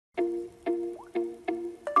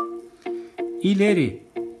ileri,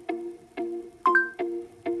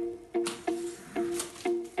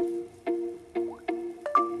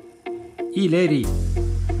 ileri,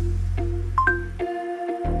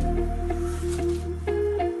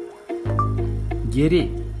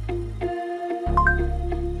 geri,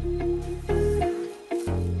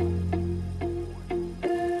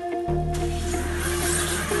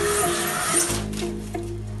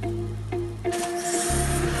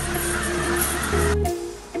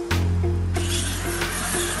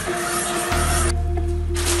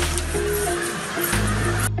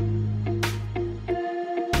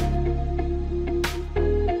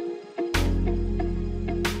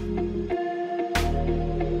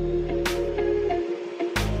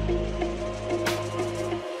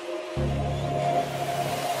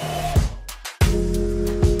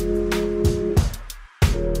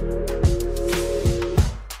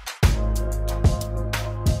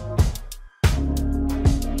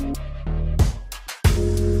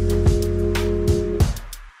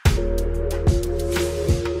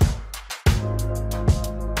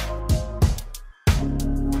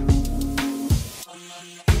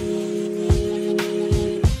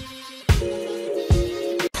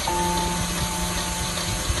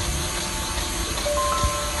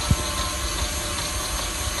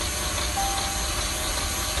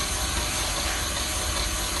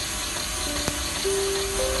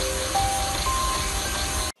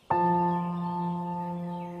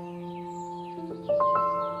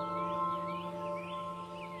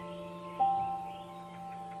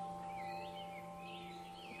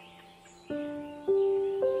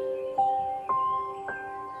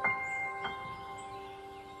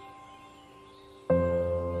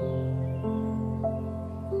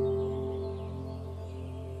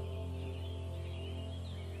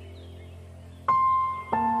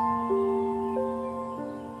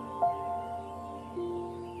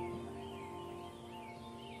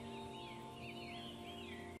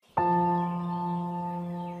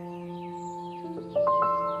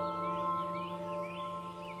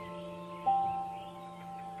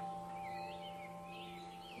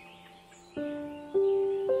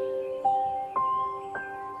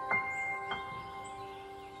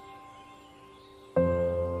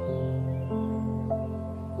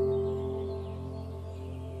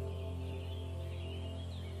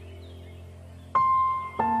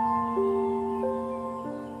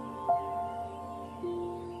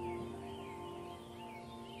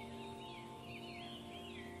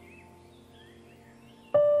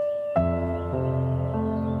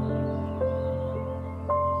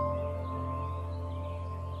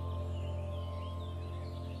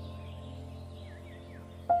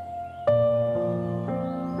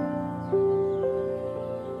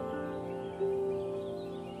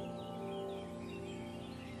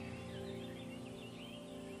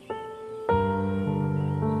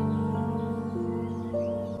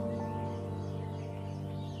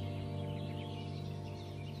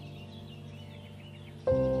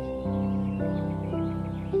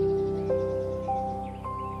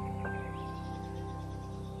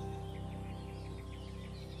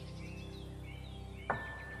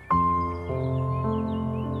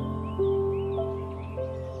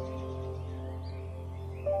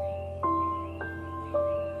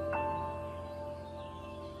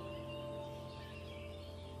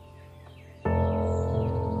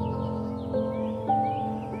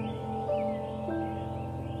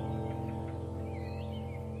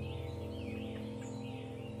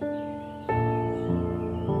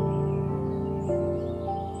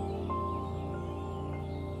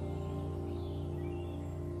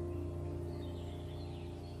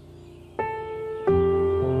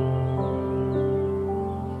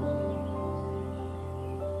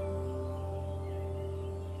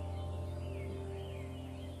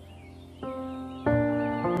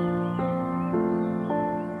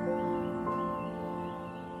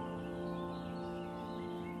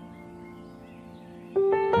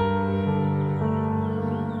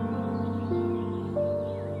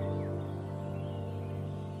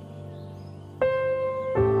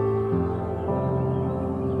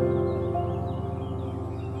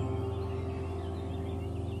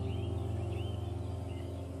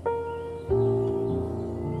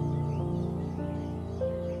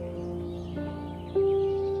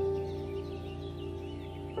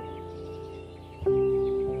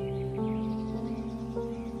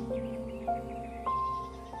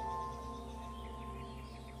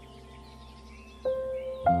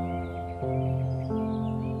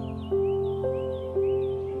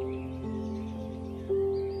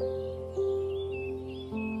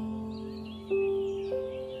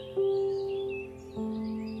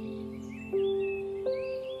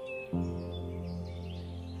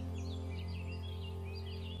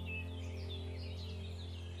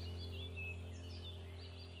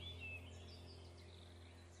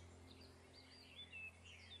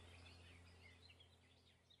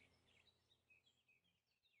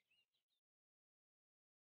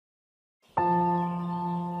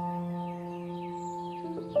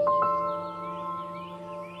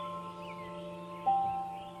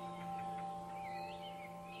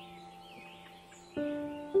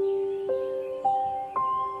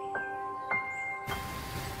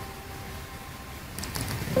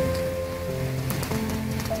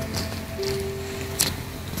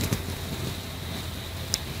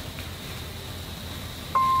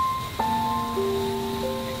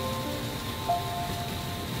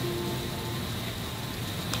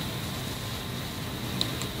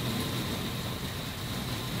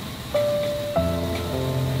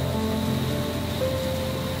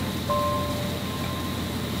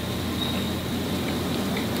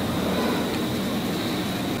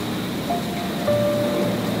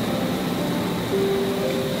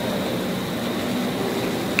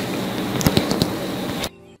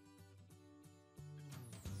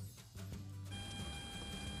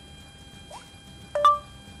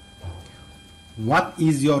 What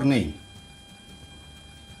is your name?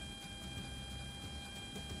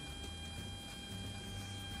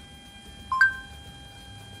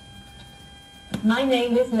 My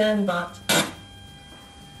name is Worldbot.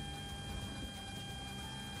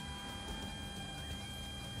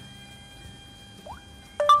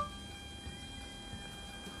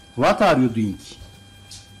 What are you doing?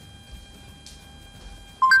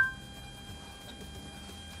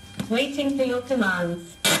 Waiting for your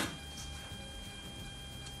commands.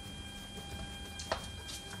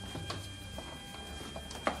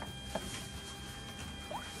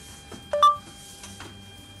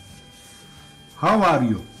 How are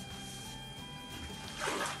you?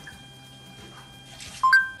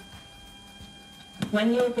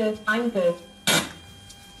 When you're good, I'm good.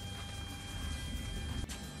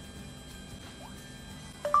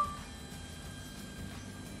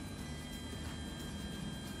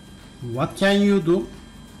 What can you do?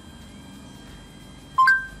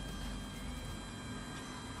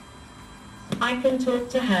 I can talk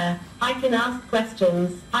to her. I can ask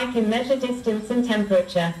questions. I can measure distance and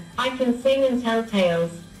temperature. I can sing and tell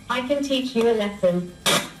tales. I can teach you a lesson.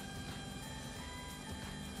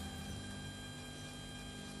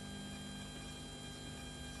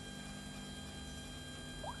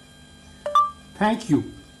 Thank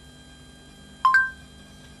you.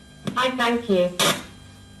 I thank you.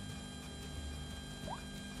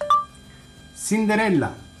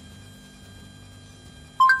 Cinderella.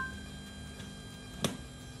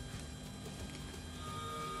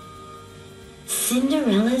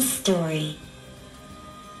 Cinderella's story.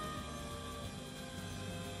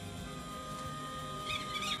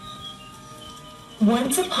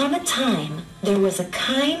 Once upon a time, there was a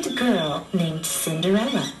kind girl named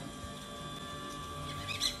Cinderella.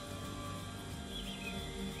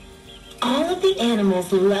 All of the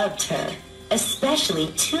animals loved her, especially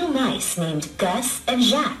two mice named Gus and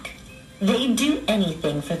Jacques. They'd do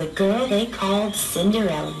anything for the girl they called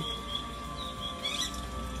Cinderella.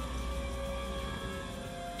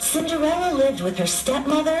 Cinderella lived with her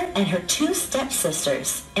stepmother and her two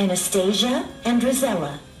stepsisters, Anastasia and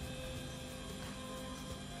Rosella.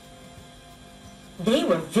 They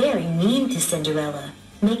were very mean to Cinderella,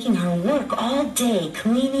 making her work all day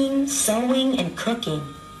cleaning, sewing, and cooking.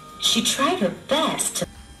 She tried her best to...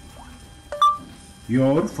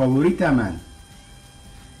 Your favorite man.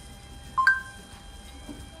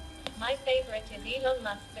 My favorite is Elon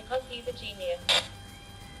Musk because he's a genius.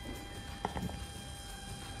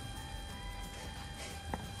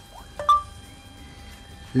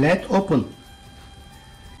 Let open.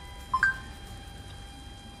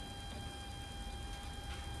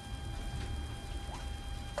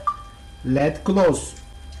 Let close.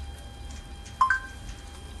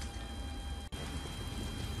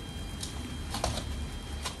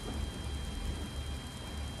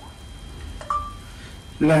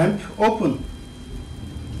 Lamp open.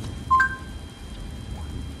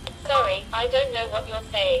 Sorry, I don't know what you're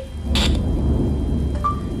saying.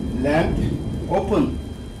 Lamp open.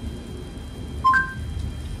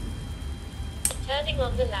 Turning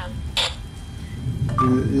on the lamp.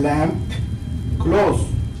 Lamp close.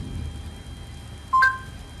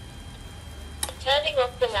 Turning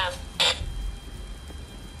off the lamp.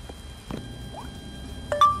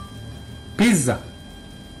 Pizza.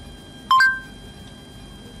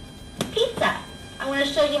 Pizza. I want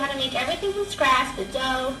to show you how to make everything from scratch, the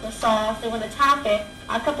dough, the sauce, and want to top it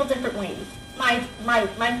a couple different ways. My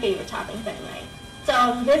favorite toppings anyway.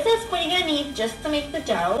 So this is what you're going to need just to make the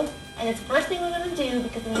dough. And it's the first thing we're going to do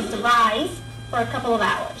because it needs to rise for a couple of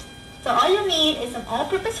hours. So all you'll need is some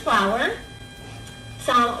all-purpose flour,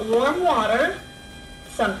 some warm water,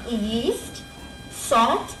 some yeast,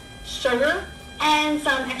 salt, sugar, and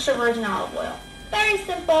some extra virgin olive oil. Very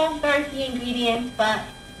simple, very few ingredients, but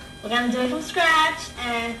we're going to do it from scratch,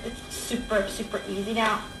 and it's super, super easy.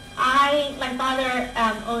 Now, my father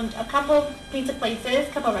owned a couple pizza places,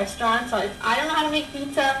 a couple restaurants, so if I don't know how to make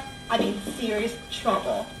pizza, I'd be in serious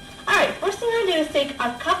trouble. Alright, first thing we're going to do is take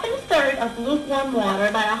a cup and a third of lukewarm water,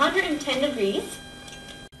 about 110 degrees.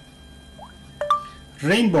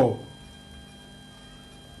 Rainbow.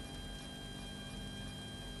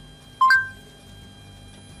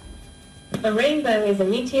 A rainbow is a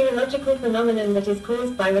meteorological phenomenon that is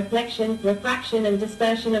caused by reflection, refraction, and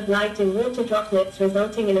dispersion of light in water droplets,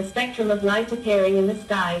 resulting in a spectrum of light appearing in the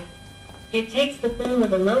sky. It takes the form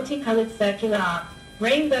of a multicolored circular arc.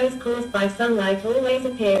 Rainbows caused by sunlight always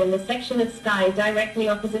appear in the section of sky directly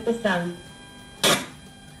opposite the sun.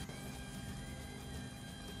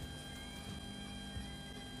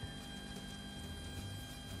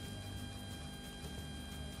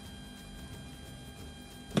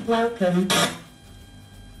 Welcome.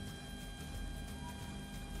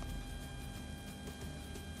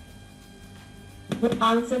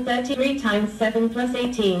 Answer 33 times 7 plus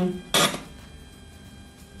 18.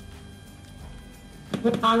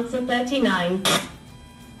 Answer 39.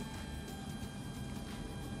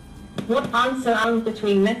 What answer found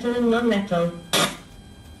between metal and non-metal?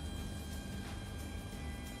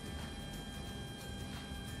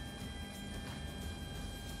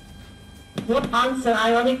 What answer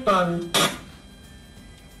ionic bond?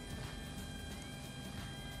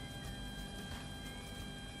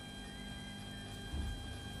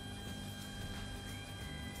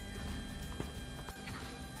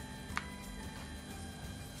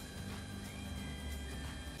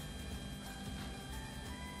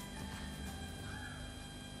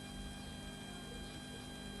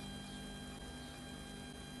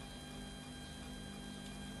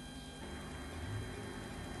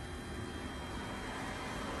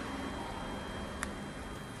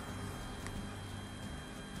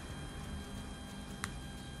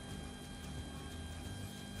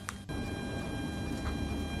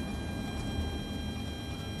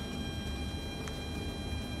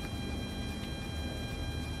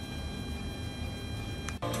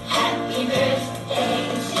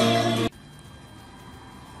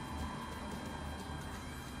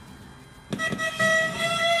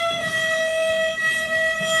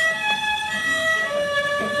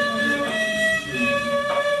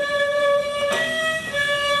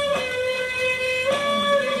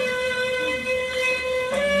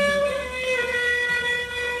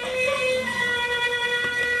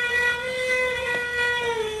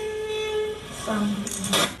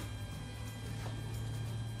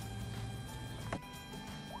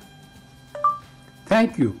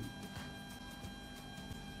 Thank you.